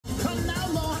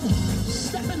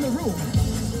in the room.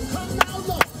 Come now,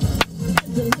 Lord,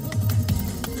 and deliver.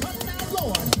 Come now,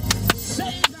 Lord,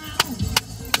 save now.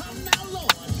 Come now,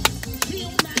 Lord,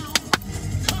 heal now.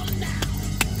 Come now,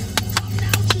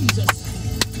 Jesus.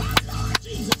 Come, Lord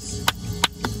Jesus.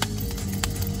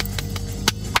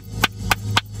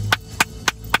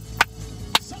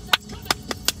 Something's coming.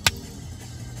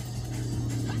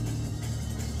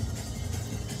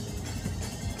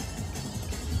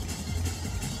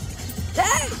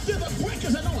 Give the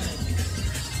breakers anointing.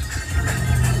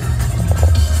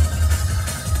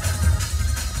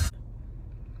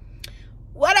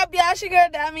 What up, y'all? It's your girl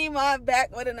DYMONEIMON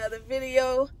back with another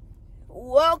video.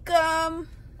 Welcome.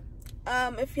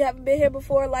 If you haven't been here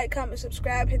before, like, comment,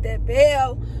 subscribe, hit that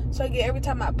bell so you get every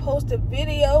time I post a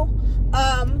video.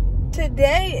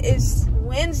 Today is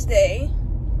Wednesday.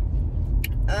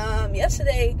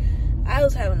 Yesterday I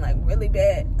was having like a really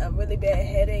bad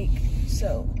headache,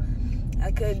 so I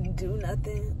couldn't do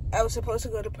nothing. I was supposed to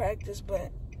go to practice,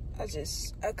 but I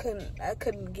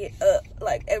couldn't get up.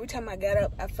 Like every time I got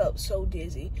up, I felt so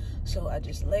dizzy. So I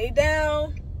just laid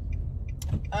down.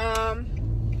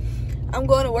 I'm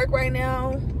going to work right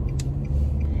now,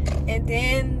 and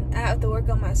then I have to work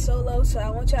on my solo. So I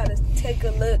want y'all to take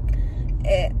a look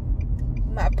at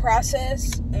my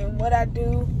process and what I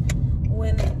do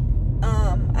when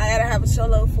I gotta have a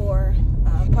solo for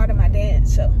part of my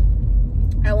dance. So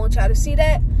I want y'all to see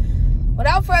that.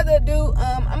 Without further ado,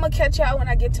 I'm gonna catch y'all when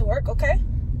I get to work, okay?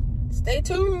 Stay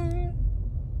tuned.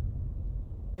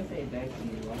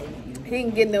 He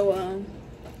ain't getting no,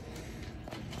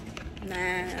 nah,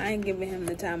 I ain't giving him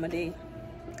the time of day.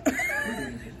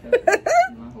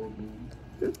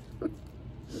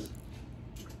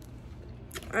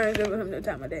 I ain't giving him the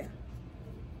time of day.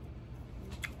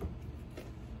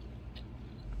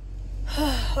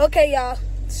 Okay, y'all.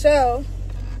 So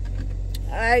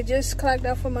I just clocked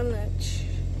out for my lunch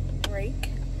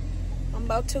break. I'm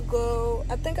about to go.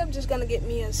 I think I'm just gonna get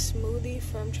me a smoothie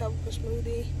from Tropical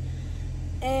Smoothie,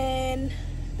 and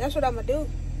that's what I'm gonna do.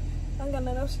 I ain't got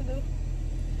nothing else to do.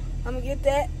 I'm gonna get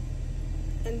that,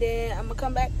 and then I'm gonna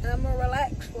come back and I'm gonna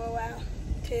relax for a while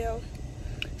till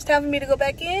it's time for me to go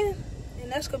back in, and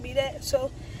that's gonna be that.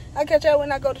 So I'll catch y'all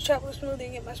when I go to Tropical Smoothie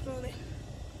and get my smoothie.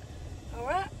 All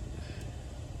right.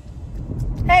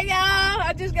 Hey y'all,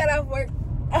 I just got off work.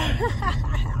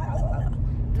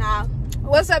 Nah,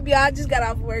 what's up, y'all? I just got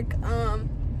off work. I'm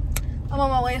on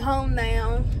my way home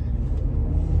now.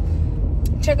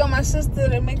 Check on my sister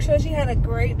to make sure she had a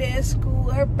great day at school.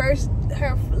 Her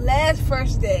last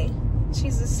first day.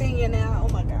 She's a senior now.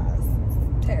 Oh my God,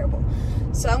 it's terrible.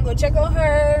 So I'm gonna check on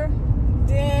her.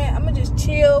 Then I'm gonna just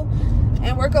chill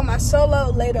and work on my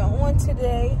solo later on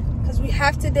today, because we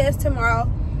have to dance tomorrow.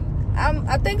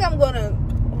 I think I'm gonna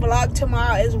vlog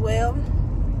tomorrow as well,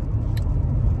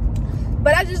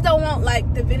 but I just don't want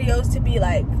like the videos to be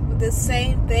like the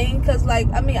same thing, because like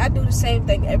I mean I do the same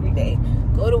thing every day.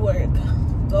 Go to work,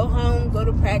 go home, go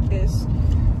to practice,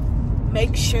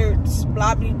 make shirts,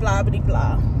 blah blah blah blah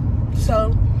blah.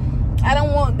 So I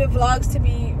don't want the vlogs to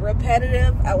be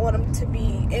repetitive. I want them to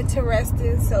be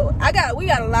interesting. So we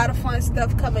got a lot of fun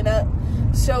stuff coming up.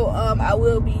 So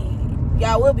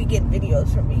y'all will be getting videos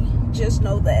from me. Just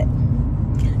know that.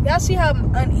 Y'all see how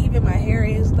uneven my hair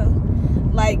is though?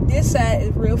 Like this side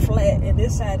is real flat and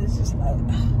this side is just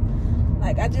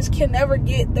like I just can never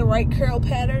get the right curl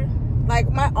pattern. Like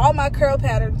all my curl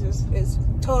patterns is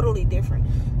totally different.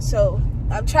 So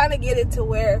I'm trying to get it to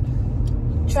where,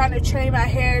 trying to train my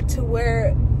hair to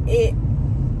where it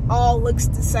all looks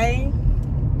the same.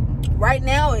 Right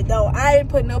now it don't. I ain't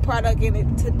put no product in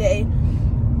it today.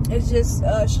 It's just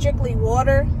strictly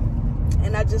water,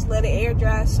 and I just let it air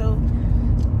dry. So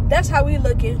that's how we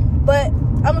looking. But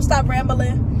I'm gonna stop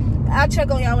rambling. I'll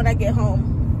check on y'all when I get home.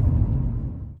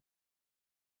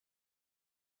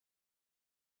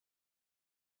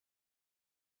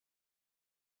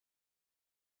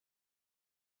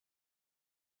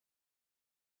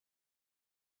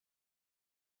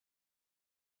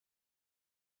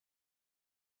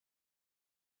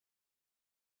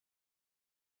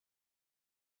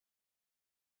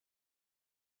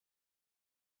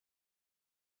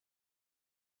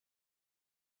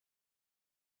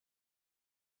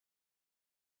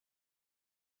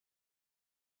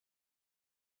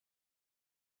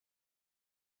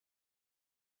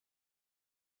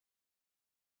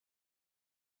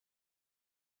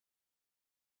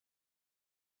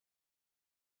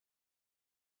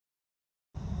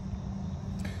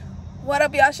 What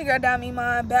up, y'all? It's your girl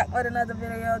DYMONEIMON back with another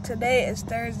video. Today is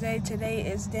Thursday. Today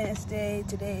is dance day.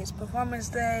 Today is performance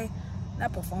day.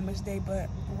 Not performance day, but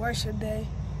worship day.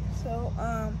 So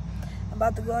I'm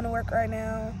about to go into work right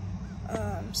now.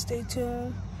 Stay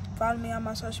tuned. Follow me on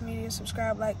my social media.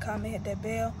 Subscribe, like, comment, hit that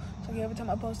bell. So every time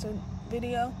I post a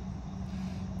video.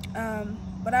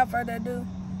 Without further ado,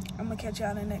 I'm going to catch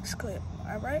y'all in the next clip.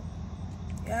 Alright?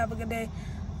 Y'all have a good day.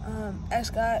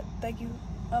 Ask God, thank you.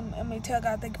 Tell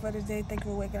God thank you for this day. Thank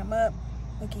you for waking him up.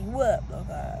 Waking you up, Lord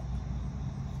God.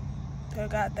 Tell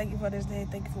God thank you for this day.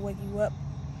 Thank you for waking you up.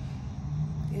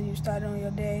 Getting you started on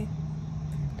your day.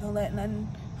 Don't let nothing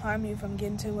harm you from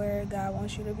getting to where God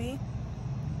wants you to be.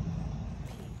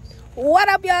 What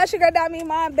up, y'all? It's your girl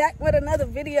DYMONEIMON back with another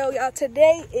video, y'all.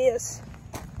 Today is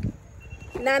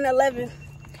 9/11,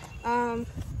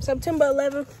 September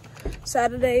 11th,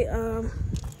 Saturday.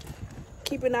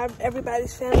 Keeping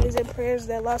everybody's families in prayers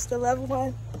that lost a loved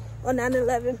one on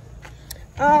 9/11.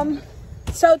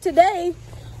 So today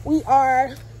we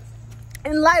are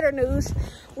in lighter news.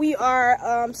 We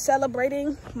are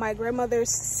celebrating my grandmother's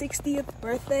 60th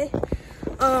birthday.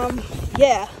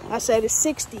 Yeah, I said it's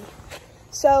 60.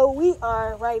 So we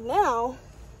are right now,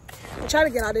 I'm trying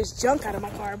to get all this junk out of my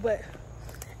car, but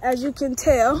as you can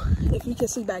tell, if you can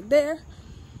see back there,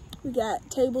 we got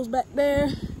tables back there,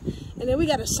 and then we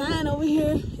got a sign over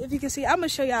here. If you can see, I'm gonna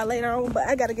show y'all later on, but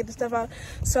I gotta get this stuff out.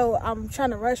 So I'm trying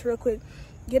to rush real quick,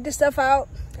 get this stuff out.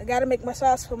 I gotta make my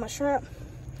sauce for my shrimp,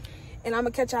 and I'm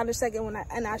gonna catch y'all in a second when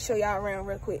I'll show y'all around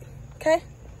real quick. Okay?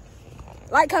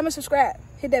 Like, comment, subscribe,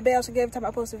 hit that bell so every time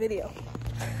I post a video.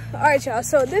 All right, y'all,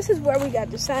 so this is where we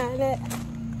got the sign at.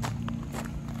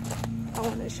 I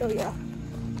want to show y'all.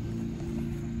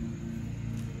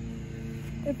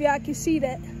 If y'all can see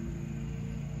that.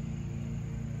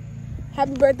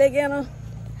 Happy birthday, Ganna.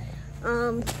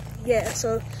 Yeah,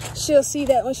 so she'll see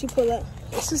that when she pull up.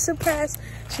 It's a surprise.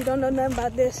 She don't know nothing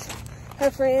about this.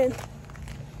 Her friend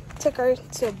took her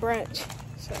to brunch.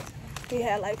 So we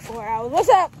had like 4 hours. What's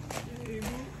up?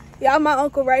 Y'all, my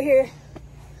uncle right here.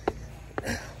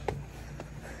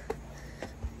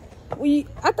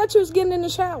 I thought you was getting in the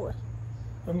shower.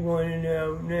 I'm going in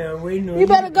there now. Waiting on you.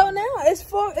 Better go now. It's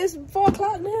 4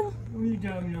 o'clock now. What you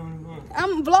talking about?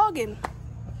 I'm vlogging.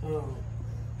 Oh,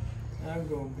 I'm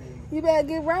going, baby. You better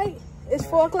get right. It's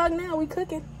 4 o'clock now. We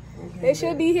cooking. Okay, they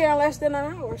should be here in less than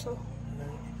an hour or so.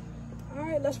 All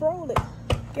right, let's roll it.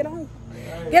 Get on.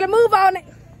 Right. Get a move on it.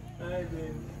 All right,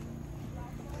 baby.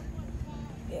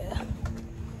 Yeah.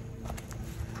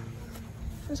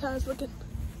 That's how it's looking.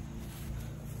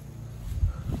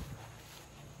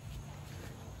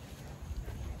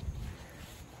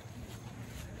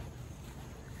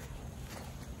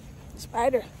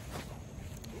 Spider.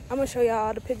 I'm gonna show y'all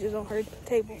all the pictures on her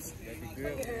tables.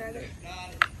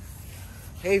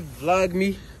 Hey, vlog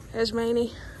me. There's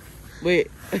Rainy.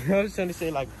 Wait, I was trying to say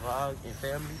like vlog and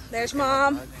family. There's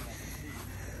Mom.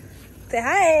 Say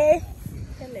hi.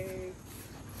 Hello.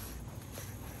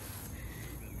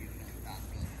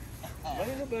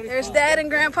 There's Dad and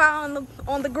Grandpa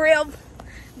on the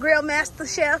grill master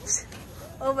chefs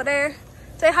over there.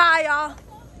 Say hi, y'all.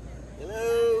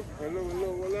 Hello. Hello,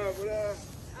 hello, what up, what up?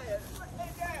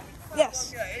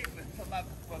 Yes.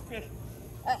 For Christmas.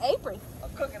 An apron. A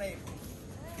cooking apron.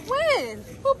 When?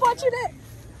 Who bought you that?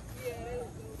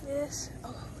 Yes.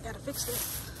 Oh, gotta fix this.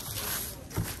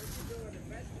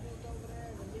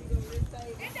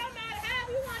 It don't matter how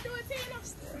you want to do it, Tina.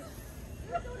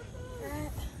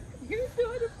 You do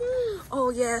the food. Oh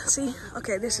yeah, see?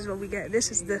 Okay, this is what we got. This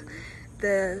is the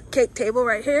cake table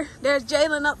right here. There's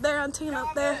Jalen up there and Tina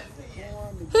up there.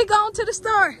 He gone to the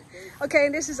store. Okay,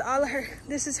 and this is all of her.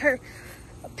 This is her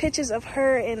pictures of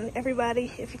her and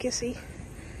everybody, if you can see.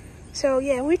 So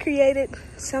yeah, we created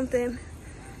something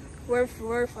worth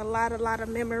a lot of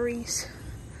memories.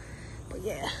 But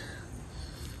yeah,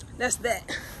 that's that.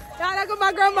 Y'all, look at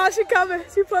my grandma. She coming.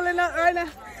 She pulling up right now.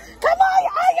 Come on,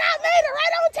 y'all made it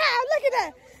right on time. Look at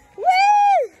that. Woo!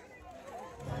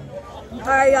 All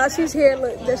right, y'all, she's here.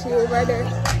 Look, there she is right there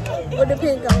with the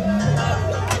pink on.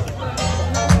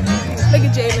 Look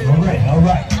at Jalen. All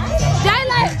right.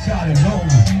 Jalen!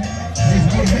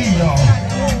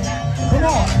 Come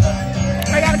on.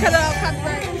 I gotta cut it off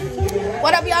copyright.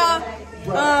 What up, y'all?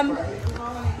 All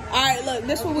right, look,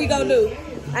 this is what we gonna do.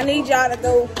 I need y'all to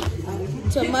go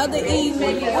to Mother Eden. You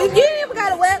ain't even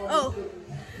got a web. Oh,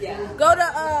 go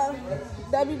to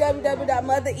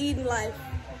www.motheredenlife.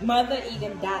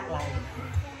 Mothereeden.life.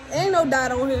 Ain't no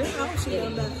dot on here. I don't see no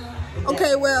dot.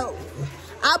 Okay, well,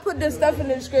 I'll put this stuff in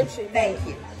the description. Thank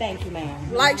you. Thank you,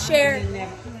 ma'am. Like, share.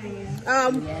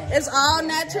 It's all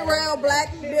natural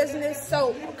black business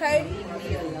soap, okay?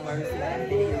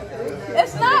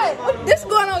 It's not. This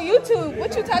going on YouTube.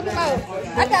 What you talking about?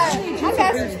 I got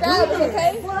subscribers,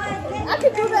 okay? I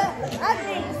can do that.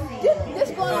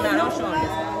 This going on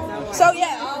YouTube. So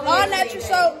yeah, all natural. natural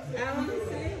soap.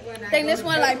 I think this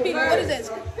one like people. What is this?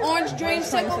 Orange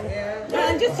dreamsicle.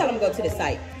 Just tell them to go to the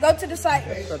site. Go to the site.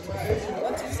 Go to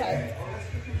the site.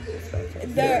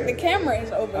 The camera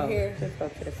is over here. Just go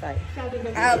to the site.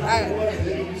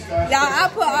 Y'all, I'll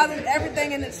put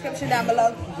everything in the description down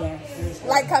below. Yes.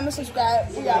 Like, comment, subscribe.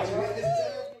 We out.